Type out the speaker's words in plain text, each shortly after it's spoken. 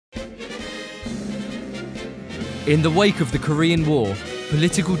In the wake of the Korean War,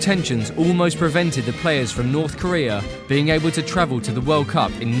 political tensions almost prevented the players from North Korea being able to travel to the World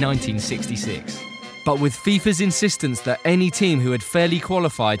Cup in 1966. But with FIFA's insistence that any team who had fairly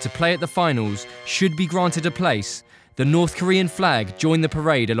qualified to play at the finals should be granted a place, the North Korean flag joined the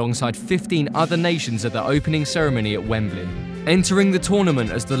parade alongside 15 other nations at the opening ceremony at Wembley. Entering the tournament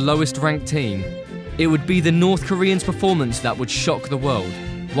as the lowest ranked team, it would be the North Koreans' performance that would shock the world,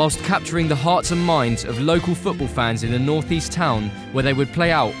 whilst capturing the hearts and minds of local football fans in a northeast town where they would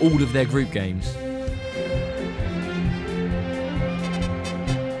play out all of their group games.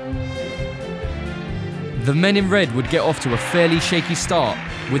 The men in red would get off to a fairly shaky start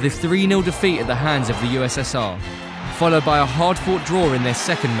with a 3-0 defeat at the hands of the USSR, followed by a hard-fought draw in their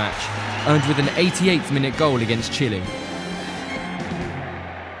second match, earned with an 88th minute goal against Chile.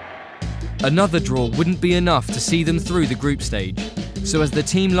 Another draw wouldn't be enough to see them through the group stage, so as the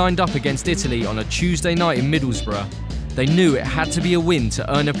team lined up against Italy on a Tuesday night in Middlesbrough, they knew it had to be a win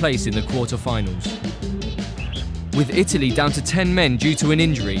to earn a place in the quarter-finals. With Italy down to 10 men due to an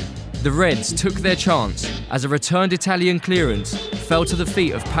injury, the Reds took their chance as a returned Italian clearance fell to the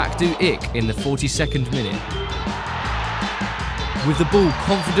feet of Pak Du-ik in the 42nd minute. With the ball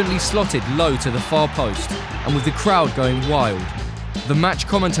confidently slotted low to the far post and with the crowd going wild, the match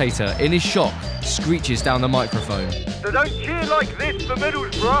commentator, in his shock, screeches down the microphone. So don't cheer like this for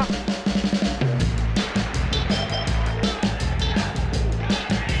Middlesbrough!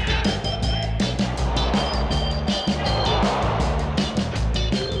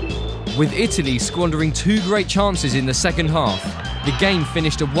 With Italy squandering 2 great chances in the second half, the game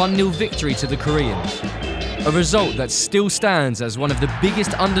finished a 1-0 victory to the Koreans. A result that still stands as one of the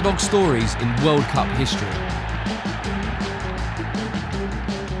biggest underdog stories in World Cup history.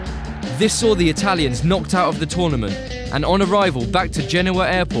 This saw the Italians knocked out of the tournament, and on arrival back to Genoa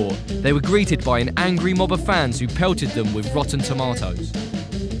airport, they were greeted by an angry mob of fans who pelted them with rotten tomatoes.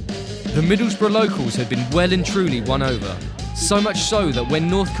 The Middlesbrough locals had been well and truly won over. So much so that when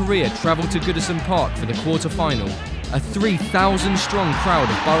North Korea travelled to Goodison Park for the quarter-final, a 3,000-strong crowd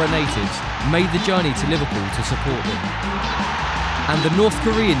of Borough natives made the journey to Liverpool to support them. And the North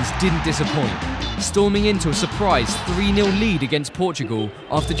Koreans didn't disappoint, storming into a surprise 3-0 lead against Portugal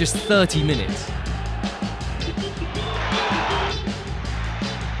after just 30 minutes.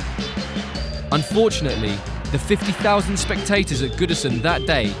 Unfortunately, the 50,000 spectators at Goodison that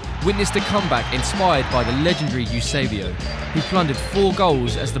day witnessed a comeback inspired by the legendary Eusebio, who plundered 4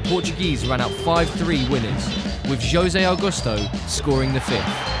 goals as the Portuguese ran out 5-3 winners, with Jose Augusto scoring the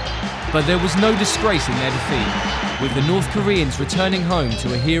 5th. But there was no disgrace in their defeat, with the North Koreans returning home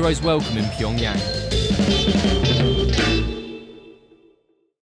to a hero's welcome in Pyongyang.